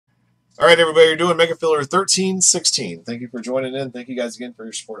All right, everybody, you're doing Mega Filler 1316. Thank you for joining in. Thank you guys again for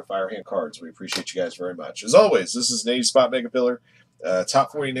your support of Firehand Cards. We appreciate you guys very much. As always, this is an 80 spot Mega Filler.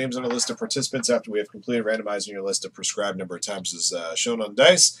 Top 40 names on a list of participants after we have completed randomizing your list of prescribed number of times as shown on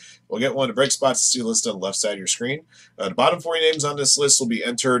dice. We'll get one to break spots to see the list on the left side of your screen. The bottom 40 names on this list will be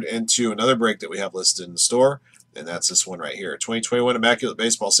entered into another break that we have listed in the store. And that's this one right here. 2021 Immaculate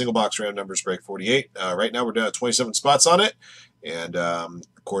Baseball Single Box Random Numbers Break 48. Right now we're down to 27 spots on it. And,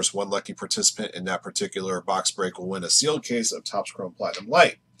 of course, one lucky participant in that particular box break will win a sealed case of Topps Chrome Platinum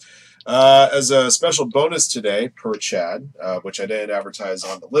Light. As a special bonus today, per Chad, which I didn't advertise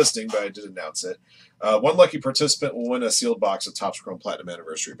on the listing, but I did announce it, one lucky participant will win a sealed box of Topps Chrome Platinum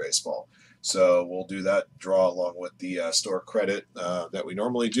Anniversary Baseball. So we'll do that draw along with the store credit that we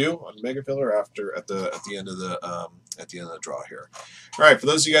normally do on Mega Filler at the end of the draw here. All right, for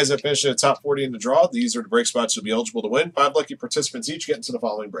those of you guys that finished in the top 40 in the draw, these are the break spots you'll be eligible to win. 5 lucky participants each get into the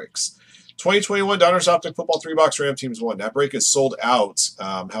following breaks. 2021 Donruss Optic Football 3-box Ram Teams 1. That break is sold out.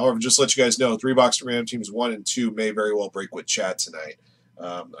 However, just to let you guys know, 3-box Ram Teams 1 and 2 may very well break with Chad tonight.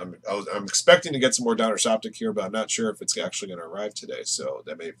 I'm expecting to get some more Donruss Optic here, but I'm not sure if it's actually going to arrive today, so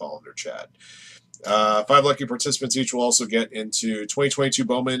that may fall under Chad. 5 lucky participants each will also get into 2022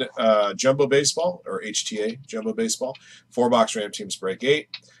 Bowman Jumbo Baseball, or HTA Jumbo Baseball, 4-box Ram Teams Break 8.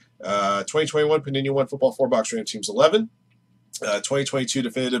 2021 Panini 1 Football 4-box Ram Teams 11. 2022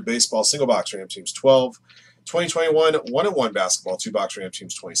 Definitive Baseball Single Box Ram Teams 12. 2021 1-on-1 Basketball 2-box Ram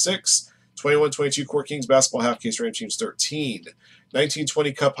Teams 26. 21-22 Court Kings Basketball Half Case Ram Teams 13.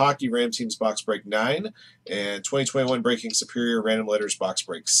 1920 Cup Hockey Ram Teams Box Break 9. And 2021 Breaking Superior Random Letters Box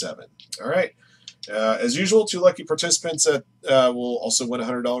Break 7. All right. As usual, 2 lucky participants that will also win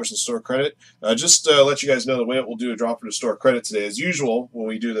 $100 in store credit. Just to let you guys know, the way it will do a draw for the store credit today, as usual, when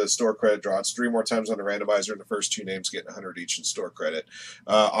we do the store credit draw, it's 3 more times on the randomizer, and the first 2 names get 100 each in store credit.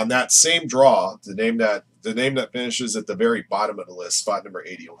 On that same draw, the name that finishes at the very bottom of the list, spot number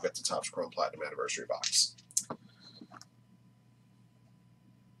 80, will get the Topps Chrome Platinum Anniversary box.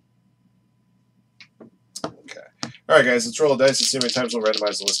 Okay. All right, guys, let's roll the dice and see how many times we'll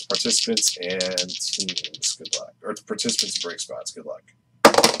randomize the list of participants and teams. Good luck. Or participants and break spots. Good luck.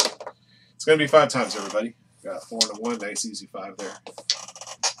 It's going to be 5 times, everybody. Got 4 and a 1. Nice, easy 5 there.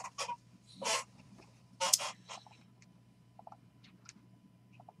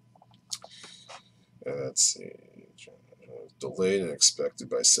 Let's see. Delayed and expected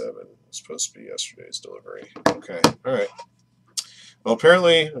by 7. It's supposed to be yesterday's delivery. Okay. All right. Well,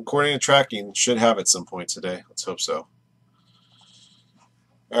 apparently, according to tracking, should have it some point today. Let's hope so.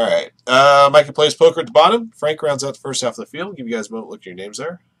 All right. Mikey plays poker at the bottom. Frank rounds out the first half of the field. Give you guys a moment to look at your names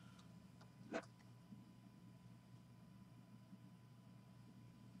there.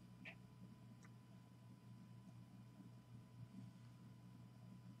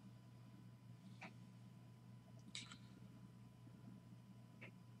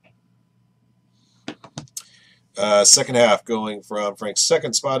 Second half going from Frank's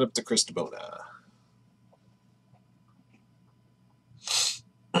second spot up to Chris DeBona.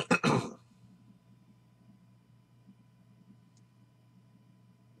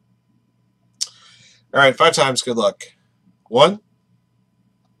 All right, 5 times. Good luck. 1,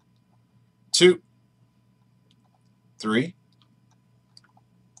 2, 3,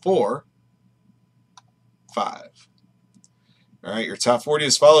 4, 5. All right, your top 40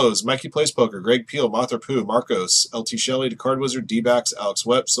 as follows. Mikey Plays Poker, Greg Peel, Mothra Poo, Marcos, LT Shelley, The Card Wizard, D-Backs, Alex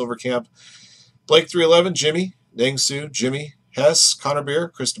Webb, Silvercamp, Blake 311, Jimmy, Nang Su, Jimmy, Hess, Connor Beer,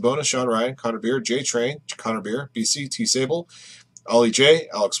 Chris DeBona, Sean Ryan, Connor Beer, J Train, Connor Beer, BC, T Sable, Ollie J,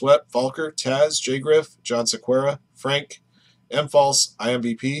 Alex Webb, Falker, Taz, J Griff, John Sequeira, Frank, M False,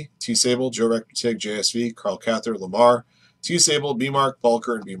 IMVP, T Sable, Joe Rector Tig, JSV, Carl Cather, Lamar, T Sable, B Mark,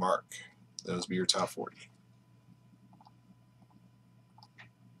 Falker, and B Mark. Those be your top 40.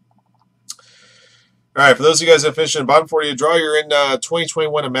 All right, for those of you guys that finished in the bottom 40 to draw, you're in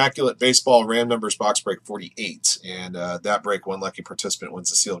 2021 Immaculate Baseball Ram Numbers Box Break 48. And that break, one lucky participant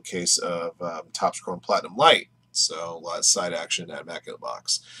wins a sealed case of Topps Chrome Platinum Light. So a lot of side action in that Immaculate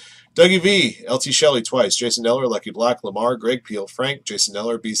box. Dougie V, LT Shelley twice, Jason Neller, Lucky Black, Lamar, Greg Peel, Frank, Jason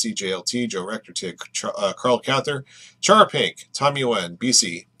Neller, BC, JLT, Joe Rector, Tig, Carl Cather, Char Pink, Tom Yuen,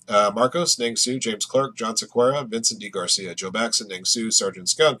 BC, Marcos, Nang Su, James Clark, John Sequeira, Vincent D. Garcia, Joe Baxon, Nang Su, Sergeant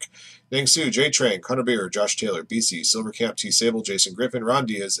Skunk, Nang Su, J Train, Connor Beer, Josh Taylor, BC, Silvercamp, T Sable, Jason Griffin, Ron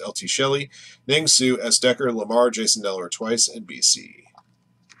Diaz, LT Shelley, Nang Su, S. Decker, Lamar, Jason Neller twice, and BC.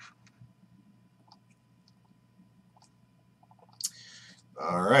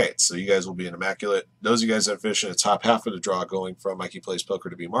 All right, so you guys will be in Immaculate. Those of you guys that finished in the top half of the draw going from Mikey Plays Poker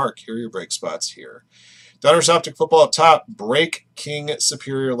to be Mark, here are your break spots here. Donruss Optic Football up top. Break King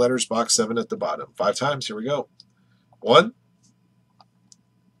Superior letters, box 7 at the bottom. 5 times. Here we go. 1,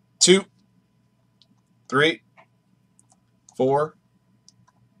 2, 3, 4,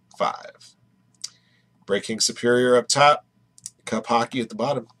 5. Break King Superior up top. Cup Hockey at the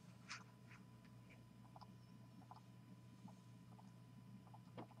bottom.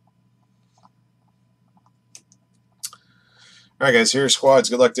 All right, guys, here are squads.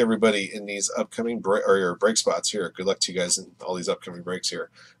 Good luck to everybody in these upcoming break spots here. Good luck to you guys in all these upcoming breaks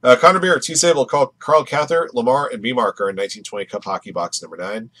here. Connor Beer, T. Sable, Carl Cather, Lamar, and B. Marker in 1920 Cup Hockey box number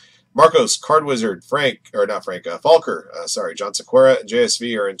 9. Marcos, Card Wizard, Falker, John Sequeira, and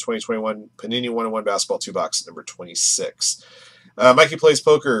JSV are in 2021 Panini 101 Basketball 2 box number 26. Mikey Plays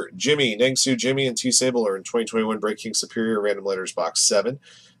Poker, Jimmy, Nangsu, Jimmy, and T. Sable are in 2021 Break King Superior Random Letters box 7.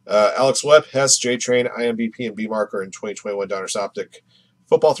 Alex Webb, Hess, J Train, IMVP, and B Marker in 2021 Donruss Optic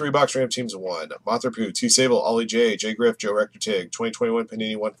Football 3 box Ram Teams 1. Motherpoo, T Sable, Ollie J, J Griff, Joe Rector Tig, 2021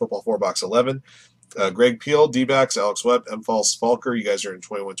 Panini 1 Football 4 box 11. Greg Peel, D-backs, Alex Webb, M. False, Falker. You guys are in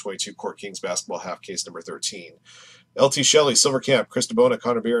 21-22 Court Kings Basketball half case number 13. LT Shelley, Silvercamp, Chris DeBona,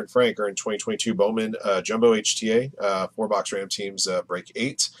 Connor Beer, and Frank are in 2022 Bowman Jumbo HTA 4 box Ram Teams break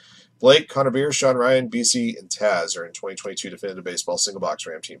 8. Blake, Connor Beer, Sean Ryan, BC, and Taz are in 2022 Definitive Baseball Single Box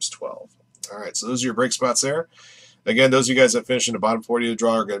Ram Teams 12. All right, so those are your break spots there. Again, those of you guys that finished in the bottom 40 of the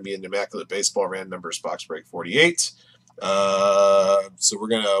draw are going to be in Immaculate Baseball Random Numbers Box Break 48. So we're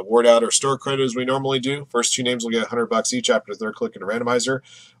going to award out our store credit as we normally do. First 2 names will get $100 each after the third click in the randomizer.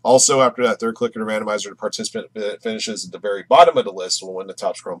 Also, after that third click in the randomizer, the participant that finishes at the very bottom of the list will win the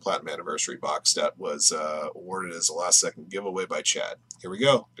Topps Chrome Platinum Anniversary box that was awarded as a last-second giveaway by Chad. Here we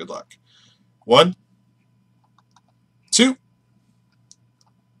go. Good luck. 1, 2,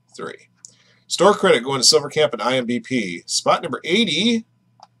 3. Store credit going to Silvercamp and IMBP. Spot number 80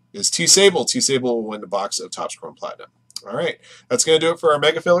 is T Sable. T Sable will win the box of Topps Chrome Platinum. All right, that's going to do it for our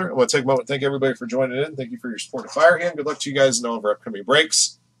Mega Filler. I want to take a moment to thank everybody for joining in. Thank you for your support of Firehand. Good luck to you guys in all of our upcoming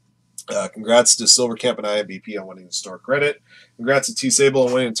breaks. Congrats to Silvercamp and IMBP on winning the store credit. Congrats to T Sable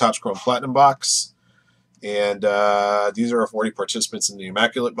on winning the Topps Chrome Platinum box. And these are our 40 participants in the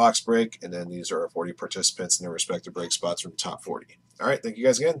Immaculate box break, and then these are our 40 participants in their respective break spots from the top 40. All right, thank you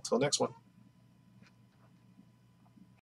guys again. Until next one.